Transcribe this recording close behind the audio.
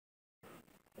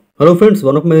Hello friends,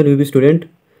 one of my newbie student.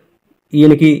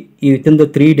 Within the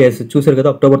 3 days, చూసారు కదా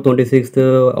October 26th,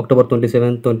 October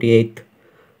 27th, 28th,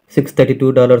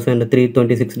 $632 and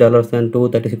 $326 and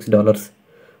 $236.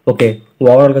 Okay,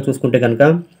 ఓవరాల్గా చూసుకుంటే కనుక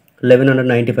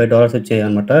 $1195 వచ్చాయి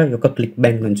అనమాట ఈ యొక్క క్లిక్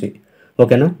బ్యాంక్ నుంచి.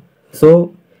 ఓకేనా? సో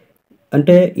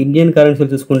అంటే ఇండియన్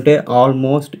కరెన్సీలు చూసుకుంటే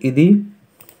ఆల్మోస్ట్ ఇది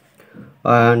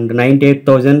అండ్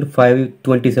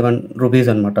 98,527 రూపీస్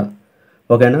అనమాట.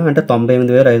 ఓకేనా? అంటే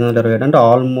 98,527 అంటే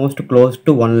almost close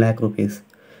to 1 lakh rupees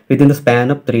with in the span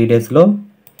of 3 డేస్లో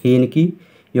ఈయనకి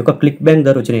ఈ యొక్క క్లిక్ బ్యాంక్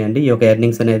ద్వారా వచ్చినాయండి. ఈ యొక్క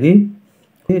ఎర్నింగ్స్ అనేది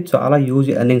చాలా హ్యూజ్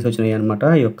ఎర్నింగ్స్ వచ్చినాయి అనమాట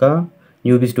ఈ యొక్క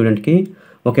న్యూబీ స్టూడెంట్కి.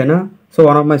 ఓకేనా? So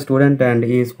one of my student and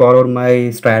is followed my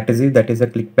strategy, that is a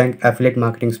click bank affiliate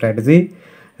marketing strategy.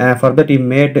 For that ఈ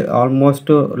made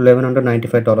almost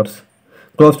 $1195,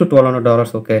 close to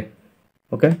 $1,200.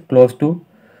 Okay, close to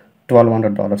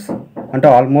 $1,200 అంటే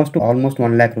ఆల్మోస్ట్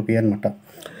 1 lakh రూపీ అనమాట.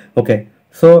 Okay,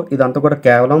 so ఇదంతా కూడా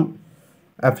కేవలం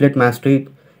affiliate mastery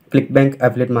click bank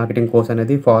affiliate marketing course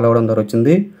అనేది follow అవడం ద్వారా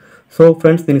వచ్చింది. సో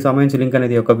ఫ్రెండ్స్, దీనికి సంబంధించిన లింక్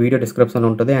అనేది ఒక వీడియో డిస్క్రిప్షన్లో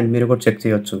ఉంటుంది అండ్ మీరు కూడా చెక్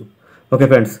చేయొచ్చు. ఓకే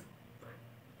ఫ్రెండ్స్,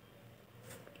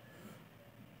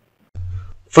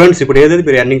 ఇప్పుడు ఏదైతే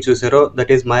మీరు ఎర్నింగ్ చూసారో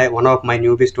that is one of my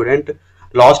newbie student.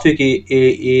 Last week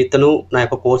ఇతను నా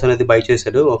యొక్క కోర్స్ అనేది బై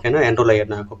చేశాడు. ఓకేనా? ఎన్రోల్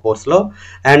అయ్యాడు నా యొక్క కోర్స్లో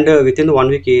and with in 1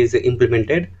 week is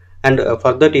implemented and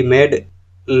for that ఈ మేడ్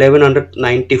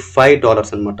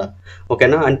 $1195 అనమాట.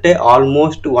 ఓకేనా? అంటే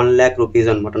ఆల్మోస్ట్ 1 lakh రూపీస్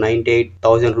అనమాట,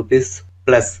 98,000 రూపీస్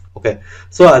ప్లస్. ఓకే,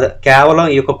 సో అది కేవలం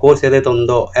ఈ యొక్క కోర్స్ ఏదైతే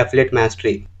ఉందో అఫిలియేట్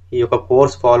మాస్టరీ ఈ యొక్క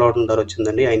కోర్స్ ఫాలో అవడం ద్వారా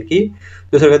వచ్చిందండి ఆయనకి.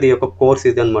 చూసారు కదా, ఈ యొక్క కోర్స్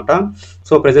ఇది అనమాట.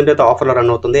 సో ప్రెసెంట్ అయితే ఆఫర్లో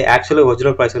రన్ అవుతుంది. యాక్చువల్గా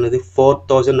ఒరిజినల్ ప్రైస్ అనేది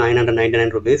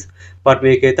 4,999 రూపీస్, బట్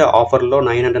మీకైతే ఆఫర్లో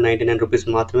 999 రూపీస్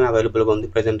మాత్రమే అవైలబుల్గా ఉంది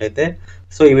ప్రెసెంట్ అయితే.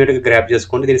 సో ఇమీడియట్గా గ్రాప్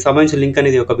చేసుకోండి. దీనికి సంబంధించిన లింక్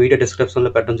అనేది ఒక వీడియో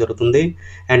డిస్క్రిప్షన్లో పెట్టడం జరుగుతుంది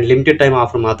అండ్ లిమిటెడ్ టైం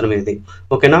ఆఫర్ మాత్రమే ఇది.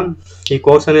 ఓకేనా? ఈ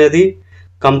కోర్స్ అనేది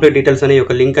కంప్లీట్ డీటెయిల్స్ అనే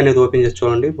ఒక లింక్ అనేది ఓపెన్ చేసి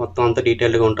చూడండి, మొత్తం అంతా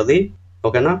డీటెయిల్గా ఉంటుంది.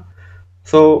 ఓకేనా?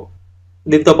 సో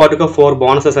దీంతో పాటుగా 4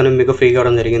 బోనసెస్ అనేవి మీకు ఫ్రీగా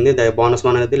ఇవ్వడం జరిగింది. బోనస్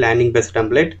 1 అనేది landing based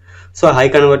template. So high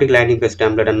converting landing based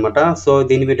template అనమాట. సో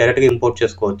దీన్ని మీరు డైరెక్ట్గా ఇంపోర్ట్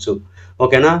చేసుకోవచ్చు.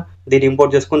 ఓకేనా? దీన్ని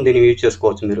ఇంపోర్ట్ చేసుకొని దీన్ని యూజ్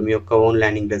చేసుకోవచ్చు మీరు మీ యొక్క ఓన్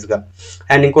ల్యాండింగ్ బేస్గా.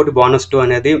 అండ్ ఇంకోటి బోనస్ 2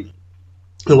 అనేది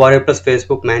వారియర్ ప్లస్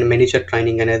ఫేస్బుక్ మెనీచర్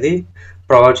ట్రైనింగ్ అనేది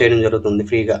ప్రొవైడ్ చేయడం జరుగుతుంది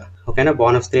ఫ్రీగా. ఓకేనా?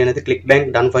 బోనస్ 3 అనేది click bank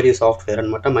done for you software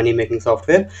అనమాట, money making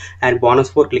software. And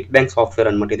bonus 4 click bank software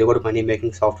అనమాట, ఇది కూడా మనీ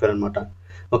మేకింగ్ సాఫ్ట్వేర్ అనమాట.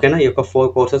 ఓకేనా? ఈ యొక్క 4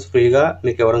 కోర్సెస్ ఫ్రీగా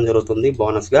మీకు ఇవ్వడం జరుగుతుంది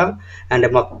బోనస్గా. అండ్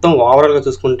మొత్తం ఓవరాల్గా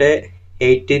చూసుకుంటే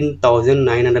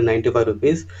 18,995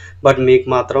 రూపీస్, బట్ మీకు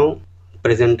మాత్రం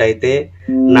ప్రెసెంట్ అయితే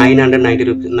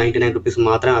 999 రూపీస్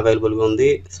మాత్రం అవైలబుల్గా ఉంది.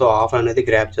 సో ఆఫర్ అనేది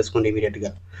గ్రాప్ చేసుకోండి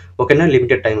ఇమీడియట్గా. ఓకేనా?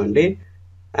 లిమిటెడ్ టైం అండి.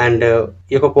 అండ్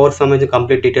ఈ యొక్క కోర్స్ సంబంధించిన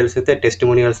కంప్లీట్ డీటెయిల్స్ అయితే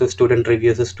testimonials, student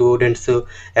reviews, students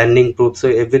earning proofs,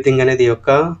 everything అనేది ఈ యొక్క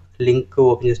లింక్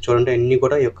ఓపెన్ చేసి చూడండి, అన్నీ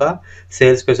కూడా ఈ యొక్క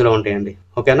సేల్స్ పేజ్లో ఉంటాయండి.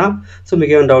 ఓకేనా? సో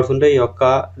మీకు ఏమైనా డౌట్స్ ఉంటే ఈ యొక్క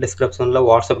డిస్క్రిప్షన్లో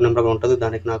వాట్సాప్ నెంబర్ ఉంటుంది,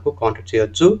 దానికి నాకు కాంటాక్ట్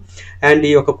చేయొచ్చు. అండ్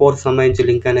ఈ యొక్క కోర్స్ సంబంధించి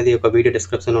లింక్ అనేది ఒక వీడియో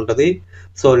డిస్క్రిప్షన్ ఉంటుంది.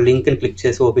 సో లింక్ని క్లిక్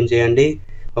చేసి ఓపెన్ చేయండి.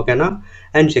 ఓకేనా?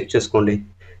 అండ్ చెక్ చేసుకోండి.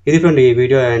 ఇది ఫ్రెండ్ ఈ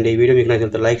వీడియో. అండ్ ఈ వీడియో మీకు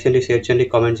నచ్చితే లైక్ చేయండి, షేర్ చేయండి,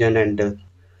 కామెంట్ చేయండి అండ్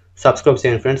subscribe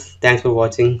చేయండి friends. Thanks for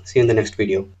watching. See in the next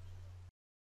video.